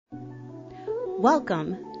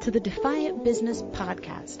Welcome to the Defiant Business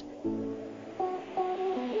Podcast,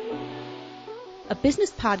 a business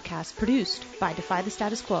podcast produced by Defy the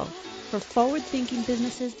Status Quo for forward-thinking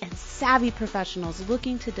businesses and savvy professionals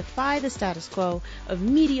looking to defy the status quo of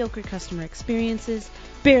mediocre customer experiences,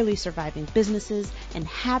 barely surviving businesses, and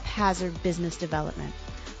haphazard business development.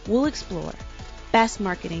 We'll explore best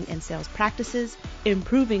marketing and sales practices,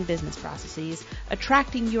 improving business processes,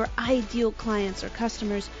 attracting your ideal clients or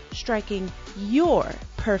customers, striking your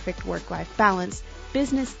perfect work-life balance,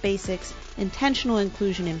 business basics, intentional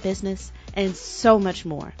inclusion in business, and so much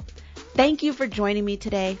more. Thank you for joining me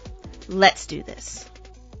today. Let's do this.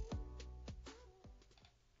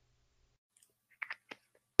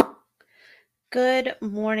 Good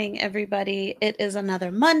morning, everybody. It is another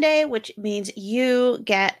Monday, which means you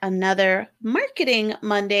get another Marketing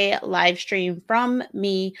Monday live stream from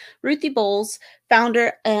me, Ruthie Bowles,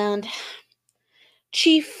 founder and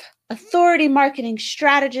chief authority marketing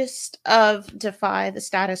strategist of Defy the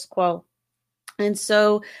Status Quo. And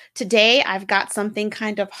so today I've got something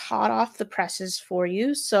kind of hot off the presses for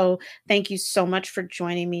you. So thank you so much for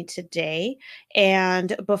joining me today.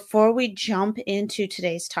 And before we jump into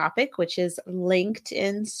today's topic, which is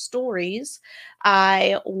LinkedIn stories,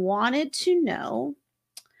 I wanted to know,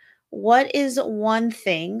 what is one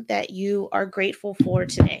thing that you are grateful for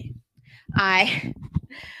today?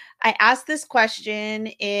 I asked this question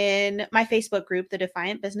in my Facebook group, the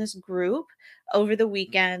Defiant Business group, over the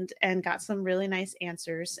weekend and got some really nice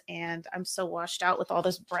answers. And I'm so washed out with all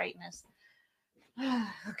this brightness.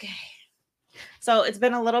 Okay. So it's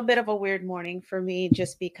been a little bit of a weird morning for me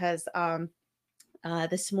just because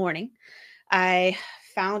this morning I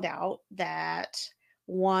found out that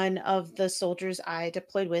one of the soldiers I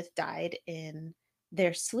deployed with died in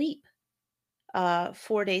their sleep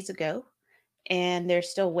 4 days ago. And they're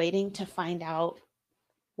still waiting to find out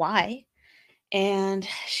why. And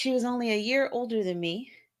she was only a year older than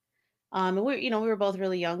me. And we were both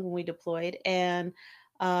really young when we deployed. And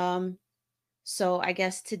so I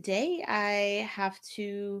guess today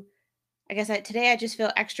today I just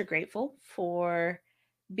feel extra grateful for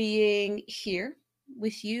being here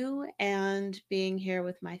with you and being here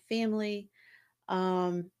with my family,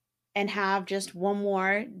 and have just one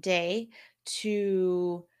more day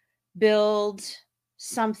to build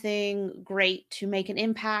something great, to make an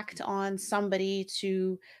impact on somebody,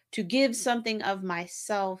 to give something of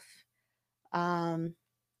myself. We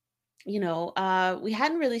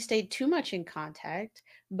hadn't really stayed too much in contact,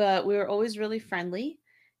 but we were always really friendly.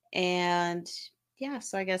 And yeah,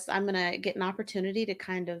 so I guess I'm gonna get an opportunity to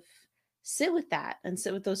kind of sit with that and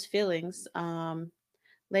sit with those feelings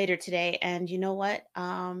later today. And you know what?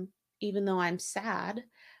 Even though I'm sad,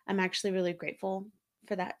 I'm actually really grateful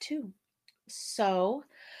for that too. So,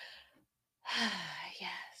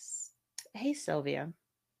 yes. Hey, Sylvia.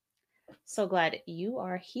 So glad you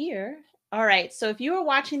are here. All right. So if you are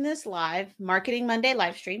watching this live, Marketing Monday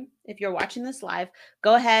live stream, if you're watching this live,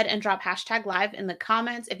 go ahead and drop hashtag live in the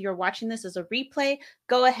comments. If you're watching this as a replay,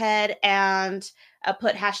 go ahead and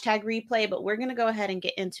put hashtag replay. But we're going to go ahead and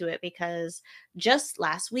get into it because just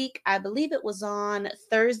last week, I believe it was on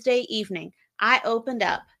Thursday evening, I opened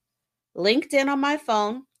up LinkedIn on my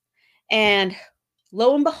phone, and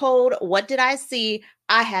lo and behold, what did I see?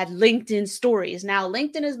 I had LinkedIn stories. Now,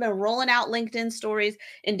 LinkedIn has been rolling out LinkedIn stories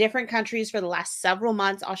in different countries for the last several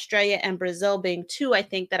months, Australia and Brazil being two, I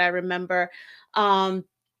think, that I remember.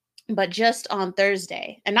 But just on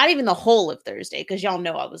Thursday, and not even the whole of Thursday, because y'all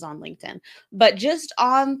know I was on LinkedIn, but just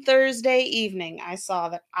on Thursday evening, I saw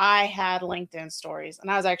that I had LinkedIn stories, and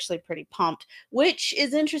I was actually pretty pumped, which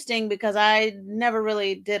is interesting because I never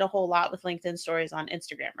really did a whole lot with LinkedIn stories on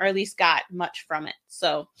Instagram, or at least got much from it.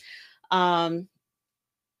 So,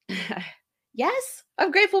 yes,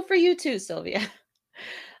 I'm grateful for you too, Sylvia.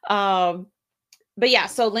 But yeah,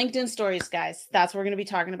 so LinkedIn stories, guys, that's what we're going to be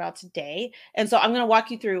talking about today. And so I'm going to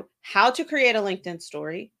walk you through how to create a LinkedIn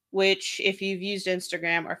story, which if you've used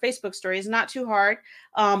Instagram or Facebook stories, not too hard,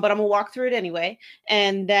 but I'm going to walk through it anyway.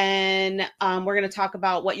 And then we're going to talk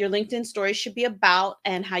about what your LinkedIn stories should be about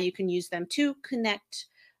and how you can use them to connect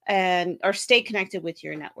or stay connected with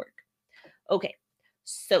your network. Okay,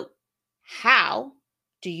 so how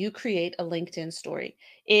do you create a LinkedIn story?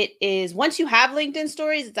 It is, once you have LinkedIn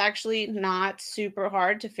stories, it's actually not super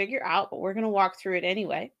hard to figure out, but we're going to walk through it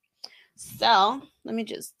anyway. So let me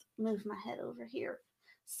just move my head over here.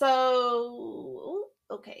 So,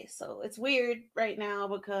 okay, so it's weird right now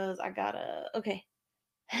because I gotta, okay.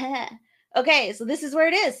 Okay, so this is where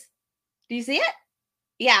it is. Do you see it?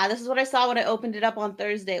 Yeah, this is what I saw when I opened it up on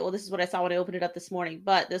Thursday. Well, this is what I saw when I opened it up this morning,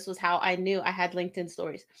 but this was how I knew I had LinkedIn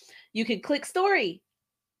stories. You can click story.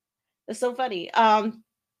 It's so funny.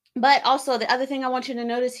 But also the other thing I want you to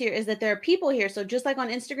notice here is that there are people here. So just like on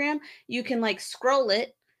Instagram, you can like scroll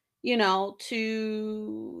it,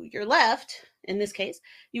 to your left. In this case,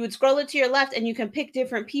 you would scroll it to your left and you can pick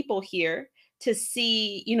different people here to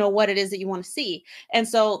see, what it is that you want to see. And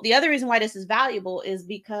so the other reason why this is valuable is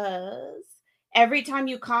because every time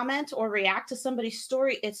you comment or react to somebody's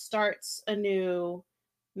story, it starts a new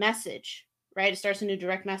message, right? It starts a new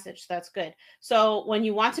direct message. So that's good. So when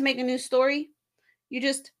you want to make a new story, you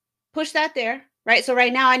just push that there, right? So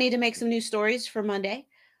right now I need to make some new stories for Monday.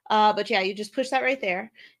 But yeah, you just push that right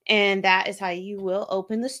there, and that is how you will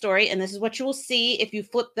open the story. And this is what you will see if you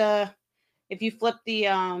flip the if you flip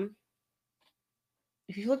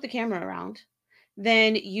the camera around,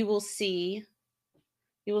 then you will see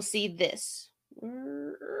this.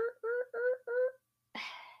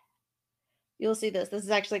 You'll see this. This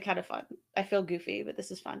is actually kind of fun. I feel goofy, but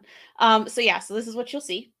this is fun. So yeah, so this is what you'll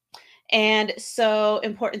see. And so,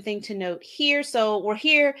 important thing to note here. So, we're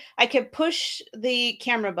here. I could push the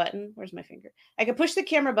camera button. Where's my finger? I could push the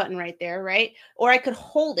camera button right there, right? Or I could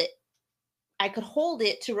hold it. I could hold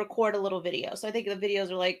it to record a little video. So, I think the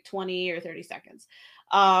videos are like 20 or 30 seconds.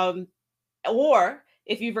 Um, or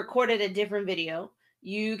if you've recorded a different video,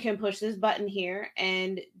 you can push this button here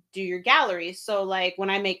and do your gallery. So, like when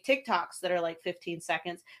I make TikToks that are like 15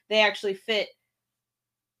 seconds, they actually fit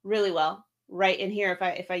really well right in here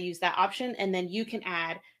if I use that option. And then you can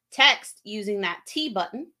add text using that T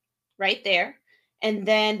button right there. And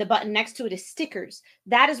then the button next to it is stickers.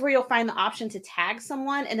 That is where you'll find the option to tag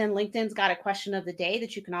someone. And then LinkedIn's got a question of the day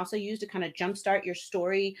that you can also use to kind of jumpstart your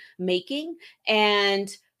story making.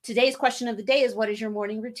 And today's question of the day is, what is your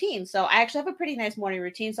morning routine? So I actually have a pretty nice morning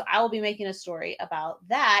routine. So I will be making a story about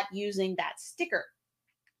that using that sticker.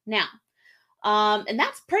 Now, and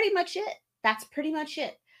that's pretty much it. That's pretty much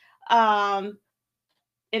it. Um,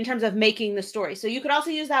 in terms of making the story. So you could also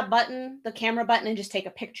use that button, the camera button, and just take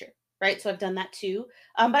a picture, right? So I've done that too.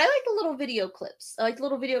 But I like the little video clips. I like the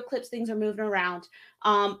little video clips, things are moving around.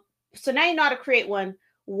 So now you know how to create one.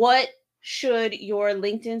 What should your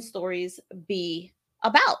LinkedIn stories be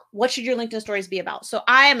about? What should your LinkedIn stories be about? So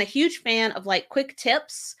I am a huge fan of like quick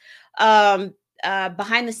tips, behind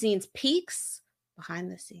the scenes peeks, behind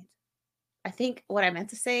the scenes. I think what I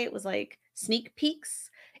meant to say was like sneak peeks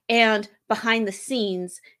and behind the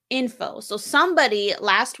scenes info. So somebody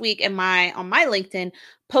last week on my LinkedIn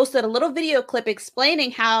posted a little video clip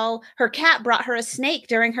explaining how her cat brought her a snake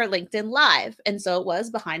during her LinkedIn live. And so it was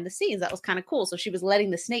behind the scenes. That was kind of cool. So she was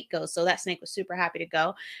letting the snake go. So that snake was super happy to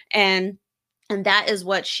go. And that is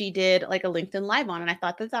what she did like a LinkedIn live on. And I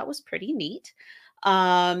thought that that was pretty neat.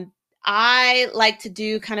 Um, I like to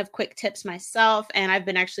do kind of quick tips myself, and I've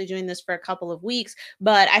been actually doing this for a couple of weeks,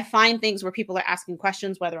 but I find things where people are asking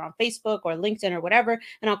questions, whether on Facebook or LinkedIn or whatever,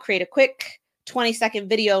 and I'll create a quick 20-second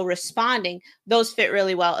video responding. Those fit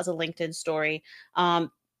really well as a LinkedIn story.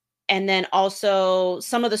 And then also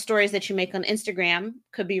some of the stories that you make on Instagram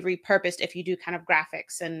could be repurposed if you do kind of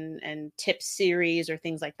graphics and tip series or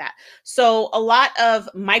things like that. So a lot of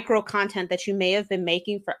micro content that you may have been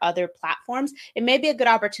making for other platforms, it may be a good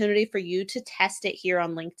opportunity for you to test it here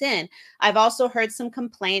on LinkedIn. I've also heard some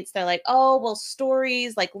complaints. They're like, oh, well,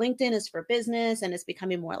 stories like LinkedIn is for business and it's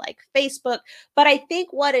becoming more like Facebook. But I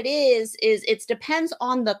think what it is it depends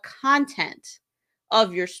on the content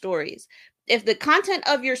of your stories. If the content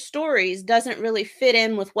of your stories doesn't really fit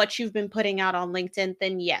in with what you've been putting out on LinkedIn,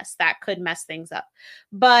 then yes, that could mess things up.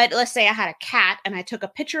 But let's say I had a cat and I took a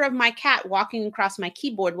picture of my cat walking across my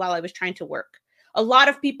keyboard while I was trying to work. A lot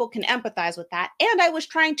of people can empathize with that. And I was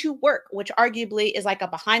trying to work, which arguably is like a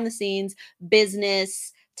behind the scenes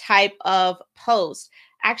business type of post.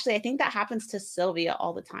 Actually, I think that happens to Sylvia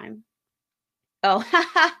all the time. Oh,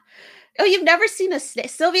 oh, you've never seen a snake?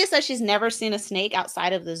 Sylvia says she's never seen a snake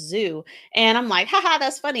outside of the zoo. And I'm like, haha,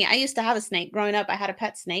 that's funny. I used to have a snake growing up. I had a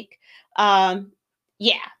pet snake. Um,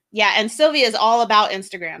 yeah, yeah. And Sylvia is all about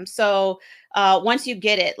Instagram. So once you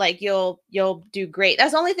get it, like you'll do great.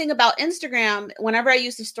 That's the only thing about Instagram. Whenever I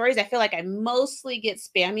use the stories, I feel like I mostly get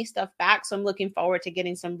spammy stuff back. So I'm looking forward to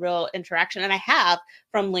getting some real interaction. And I have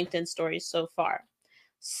from LinkedIn stories so far.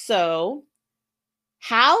 So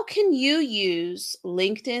how can you use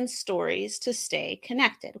LinkedIn stories to stay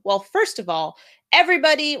connected? Well, first of all,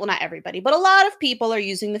 everybody, well, not everybody, but a lot of people are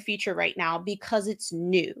using the feature right now because it's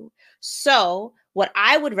new. So, what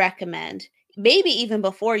I would recommend, maybe even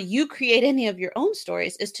before you create any of your own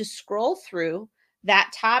stories, is to scroll through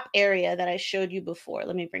that top area that I showed you before.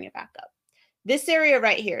 Let me bring it back up. This area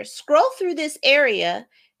right here. Scroll through this area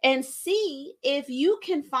and see if you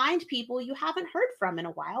can find people you haven't heard from in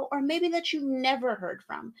a while, or maybe that you've never heard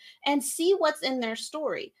from, and see what's in their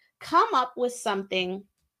story. come up with something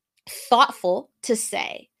thoughtful to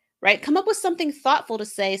say, right? Come up with something thoughtful to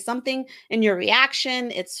say, something in your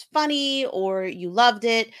reaction, it's funny or you loved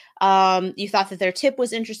it, you thought that their tip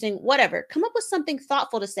was interesting, whatever. Come up with something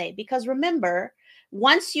thoughtful to say because remember,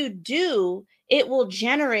 once you do, it will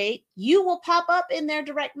generate, you will pop up in their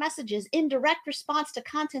direct messages in direct response to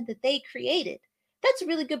content that they created. That's a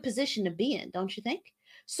really good position to be in, don't you think?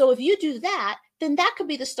 So if you do that, then that could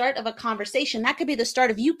be the start of a conversation. That could be the start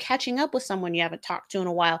of you catching up with someone you haven't talked to in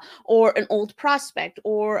a while, or an old prospect,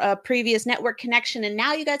 or a previous network connection. And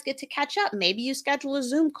now you guys get to catch up. Maybe you schedule a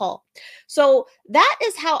Zoom call. So that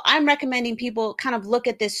is how I'm recommending people kind of look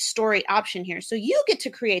at this story option here. So you get to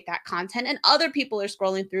create that content, and other people are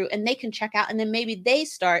scrolling through and they can check out, and then maybe they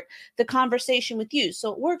start the conversation with you.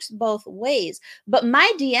 So it works both ways. But my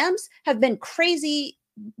DMs have been crazy,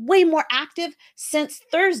 way more active since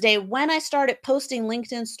Thursday when I started posting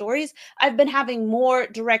LinkedIn stories. I've been having more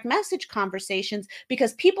direct message conversations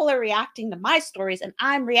because people are reacting to my stories and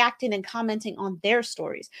I'm reacting and commenting on their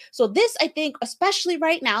stories. So this, I think, especially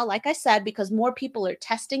right now, like I said, because more people are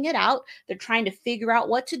testing it out, they're trying to figure out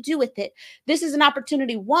what to do with it. This is an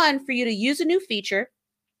opportunity, one, for you to use a new feature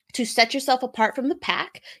to set yourself apart from the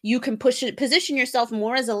pack. You can position yourself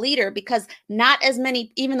more as a leader because not as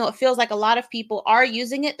many, even though it feels like a lot of people are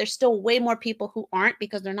using it, there's still way more people who aren't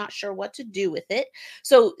because they're not sure what to do with it.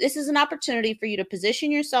 So this is an opportunity for you to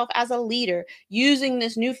position yourself as a leader using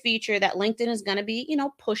this new feature that LinkedIn is going to be,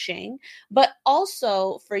 pushing, but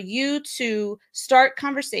also for you to start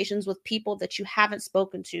conversations with people that you haven't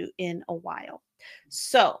spoken to in a while.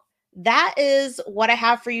 So that is what I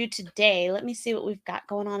have for you today. Let me see what we've got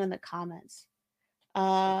going on in the comments.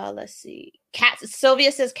 Let's see. Cats. Sylvia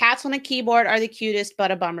says cats on a keyboard are the cutest,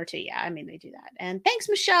 but a bummer too. Yeah, I mean they do that. And thanks,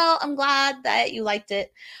 Michelle. I'm glad that you liked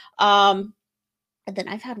it. And then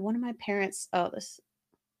I've had one of my parents. Oh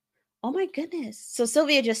my goodness. So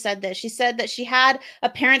Sylvia just said this. She said that she had a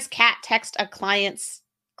parent's cat text a client's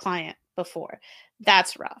client before.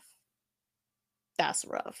 That's rough. That's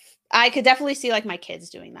rough. I could definitely see like my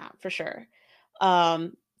kids doing that for sure.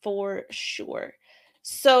 For sure.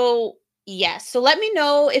 So yes. So let me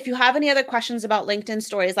know if you have any other questions about LinkedIn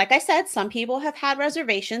stories. Like I said, some people have had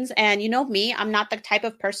reservations, and you know me, I'm not the type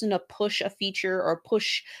of person to push a feature or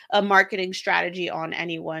push a marketing strategy on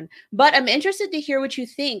anyone, but I'm interested to hear what you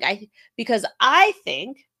think. Because I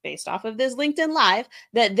think, based off of this LinkedIn Live,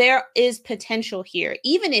 that there is potential here.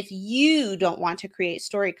 Even if you don't want to create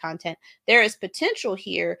story content, there is potential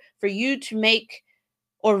here for you to make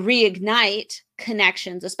or reignite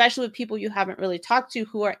connections, especially with people you haven't really talked to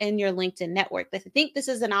who are in your LinkedIn network. I think this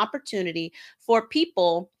is an opportunity for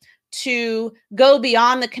people to go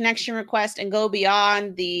beyond the connection request and go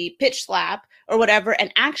beyond the pitch slap or whatever,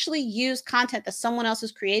 and actually use content that someone else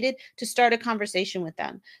has created to start a conversation with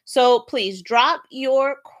them. So please drop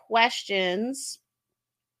your questions.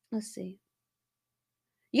 Let's see.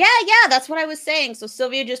 Yeah, that's what I was saying. So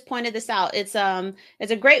Sylvia just pointed this out. It's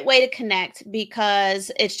a great way to connect because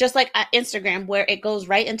it's just like Instagram where it goes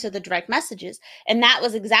right into the direct messages. And that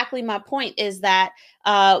was exactly my point, is that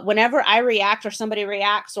whenever I react or somebody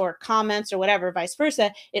reacts or comments or whatever, vice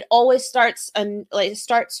versa, it always starts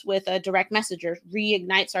with a direct message or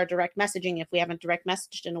reignites our direct messaging if we haven't direct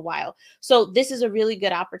messaged in a while. So this is a really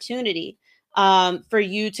good opportunity for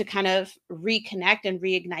you to kind of reconnect and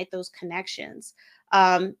reignite those connections.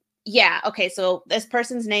 Yeah, okay, so this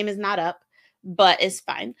person's name is not up, but it's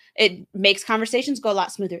fine. It makes conversations go a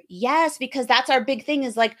lot smoother. Yes, because that's our big thing,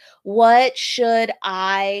 is like, what should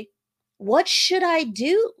I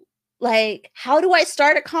do? Like, how do I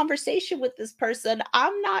start a conversation with this person?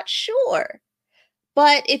 I'm not sure.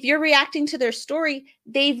 But if you're reacting to their story,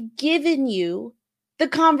 they've given you the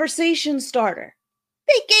conversation starter.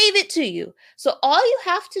 They gave it to you. So all you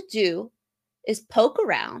have to do is poke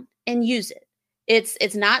around and use it.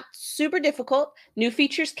 It's not super difficult. New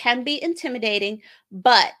features can be intimidating,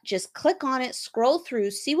 but just click on it, scroll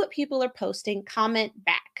through, see what people are posting, comment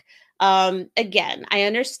back. Again, I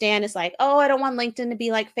understand it's like, oh, I don't want LinkedIn to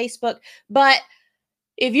be like Facebook, but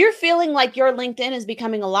if you're feeling like your LinkedIn is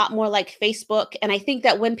becoming a lot more like Facebook, and I think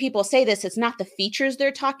that when people say this, it's not the features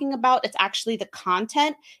they're talking about, it's actually the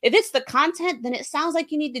content. If it's the content, then it sounds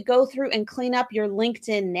like you need to go through and clean up your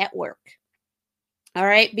LinkedIn network. All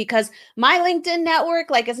right. Because my LinkedIn network,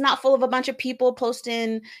 like, it's not full of a bunch of people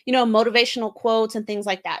posting, motivational quotes and things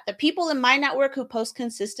like that. The people in my network who post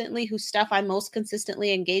consistently, whose stuff I most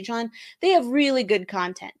consistently engage on, they have really good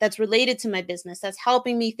content that's related to my business, that's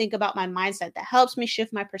helping me think about my mindset, that helps me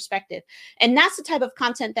shift my perspective. And that's the type of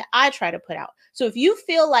content that I try to put out. So if you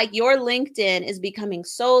feel like your LinkedIn is becoming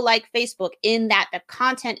so like Facebook in that the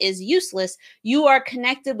content is useless, you are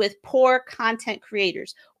connected with poor content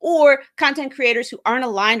creators or content creators who aren't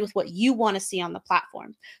aligned with what you want to see on the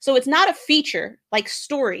platform. So it's not a feature like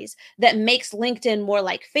stories that makes LinkedIn more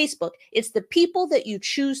like Facebook. It's the people that you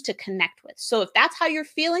choose to connect with. So if that's how you're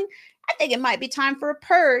feeling, I think it might be time for a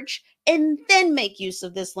purge and then make use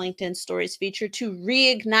of this LinkedIn stories feature to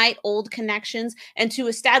reignite old connections and to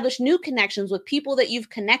establish new connections with people that you've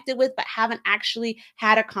connected with but haven't actually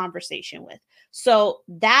had a conversation with. So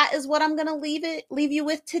that is what I'm going to leave you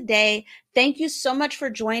with today. Thank you so much for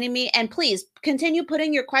joining me. And please continue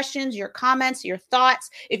putting your questions, your comments, your thoughts.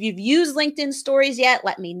 If you've used LinkedIn stories yet,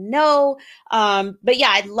 let me know. But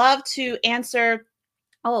yeah, I'd love to answer.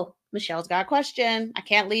 Oh, Michelle's got a question. I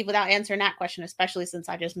can't leave without answering that question, especially since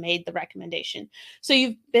I just made the recommendation. So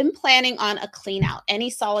you've been planning on a clean out. Any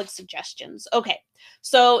solid suggestions? Okay.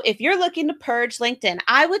 So if you're looking to purge LinkedIn,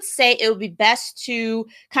 I would say it would be best to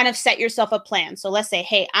kind of set yourself a plan. So let's say,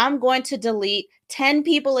 hey, I'm going to delete 10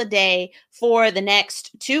 people a day for the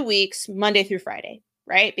next 2 weeks, Monday through Friday,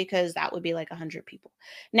 right? Because that would be like 100 people.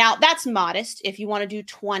 Now, that's modest. If you want to do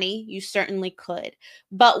 20, you certainly could.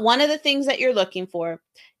 But one of the things that you're looking for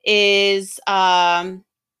is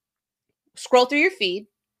scroll through your feed.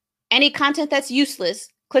 Any content that's useless,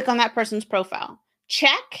 click on that person's profile.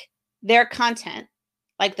 Check their content,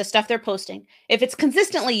 like the stuff they're posting. If it's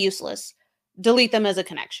consistently useless, delete them as a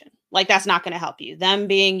connection. Like, that's not going to help you. Them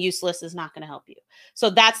being useless is not going to help you. So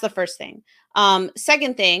that's the first thing.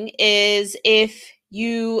 Second thing is, if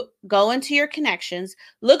you go into your connections,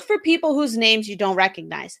 look for people whose names you don't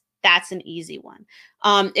recognize. That's an easy one.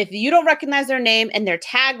 If you don't recognize their name and their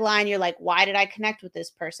tagline, you're like, why did I connect with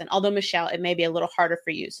this person? Although, Michelle, it may be a little harder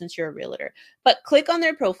for you since you're a realtor, but click on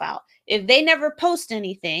their profile. If they never post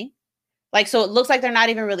anything, like, so it looks like they're not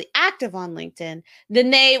even really active on LinkedIn,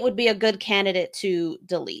 then they would be a good candidate to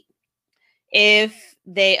delete. If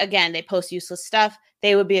they post useless stuff,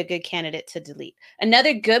 they would be a good candidate to delete.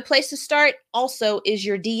 Another good place to start also is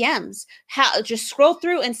your DMs. Just scroll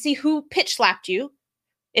through and see who pitch slapped you.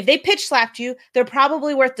 If they pitch slapped you, they're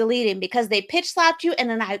probably worth deleting because they pitch slapped you. And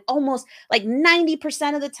then I almost like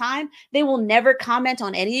 90% of the time, they will never comment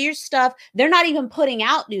on any of your stuff. They're not even putting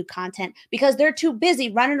out new content because they're too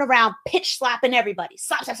busy running around pitch slapping everybody.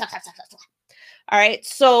 Slap, slap, slap, slap, slap, slap. All right.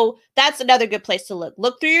 So that's another good place to look.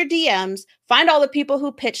 Look through your DMs, find all the people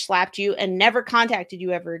who pitch slapped you and never contacted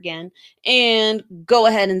you ever again, and go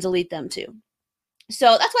ahead and delete them too.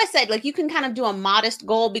 So that's why I said, like, you can kind of do a modest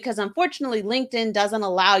goal because unfortunately LinkedIn doesn't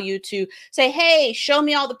allow you to say, hey, show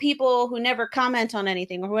me all the people who never comment on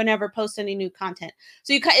anything or who never post any new content.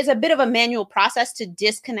 So it's a bit of a manual process to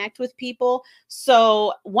disconnect with people.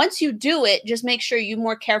 So once you do it, just make sure you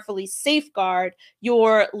more carefully safeguard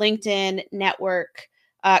your LinkedIn network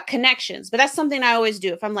connections. But that's something I always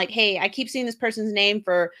do. If I'm like, hey, I keep seeing this person's name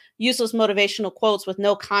for useless motivational quotes with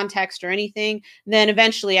no context or anything, then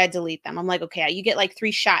eventually I delete them. I'm like, okay, you get like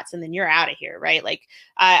 3 shots and then you're out of here, right? Like,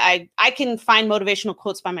 I can find motivational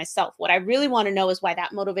quotes by myself. What I really want to know is why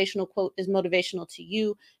that motivational quote is motivational to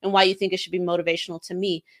you and why you think it should be motivational to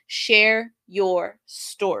me. Share your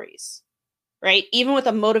stories. Right? Even with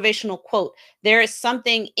a motivational quote, there is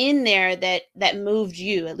something in there that moved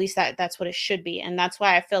you. At least that's what it should be. And that's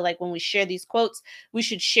why I feel like when we share these quotes, we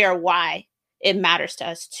should share why it matters to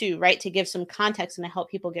us too, right? To give some context and to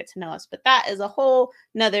help people get to know us. But that is a whole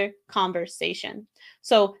nother conversation.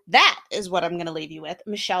 So that is what I'm going to leave you with.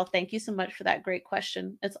 Michelle, thank you so much for that great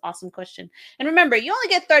question. It's an awesome question. And remember, you only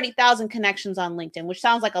get 30,000 connections on LinkedIn, which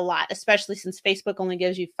sounds like a lot, especially since Facebook only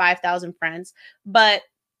gives you 5,000 friends. But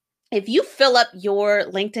if you fill up your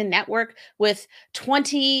LinkedIn network with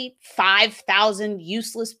 25,000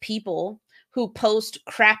 useless people who post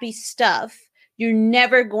crappy stuff, you're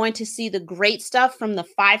never going to see the great stuff from the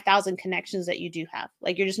 5,000 connections that you do have.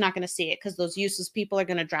 Like, you're just not going to see it because those useless people are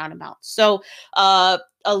going to drown them out. So a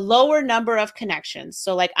lower number of connections,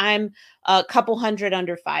 so like I'm a couple hundred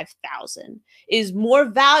under 5,000, is more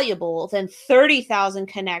valuable than 30,000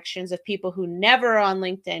 connections of people who never are on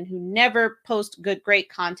LinkedIn, who never post great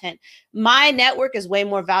content. My network is way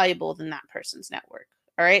more valuable than that person's network.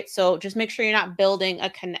 All right. So just make sure you're not building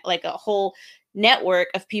like a whole network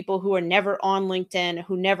of people who are never on LinkedIn,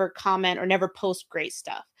 who never comment or never post great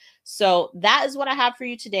stuff. So that is what I have for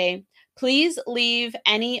you today. Please leave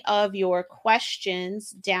any of your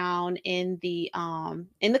questions down in the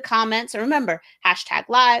comments. And remember,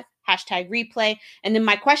 #live, #replay. And then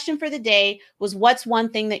my question for the day was, what's one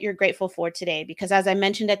thing that you're grateful for today? Because as I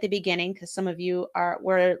mentioned at the beginning, because some of you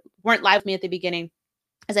weren't live with me at the beginning,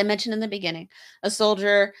 as I mentioned in the beginning, a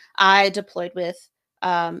soldier I deployed with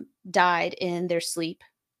died in their sleep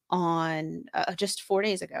on just 4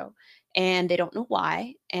 days ago. And they don't know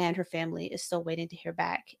why. And her family is still waiting to hear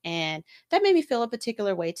back. And that made me feel a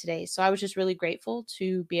particular way today. So I was just really grateful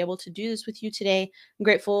to be able to do this with you today. I'm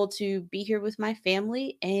grateful to be here with my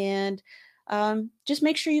family. And just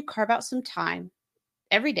make sure you carve out some time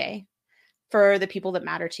every day for the people that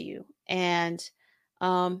matter to you. And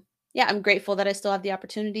yeah, I'm grateful that I still have the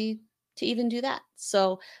opportunity to even do that.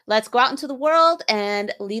 So let's go out into the world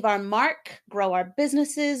and leave our mark, grow our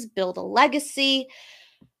businesses, build a legacy.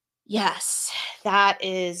 Yes,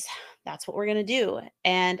 that's what we're going to do.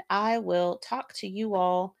 And I will talk to you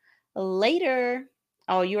all later.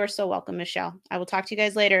 Oh, you are so welcome, Michelle. I will talk to you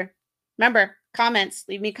guys later. Remember, comments,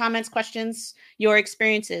 leave me comments, questions, your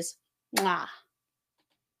experiences. Mwah.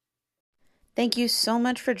 Thank you so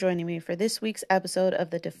much for joining me for this week's episode of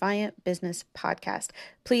the Defiant Business Podcast.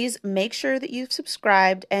 Please make sure that you've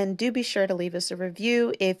subscribed and do be sure to leave us a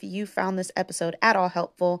review if you found this episode at all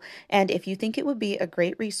helpful. And if you think it would be a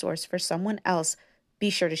great resource for someone else, be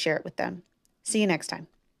sure to share it with them. See you next time.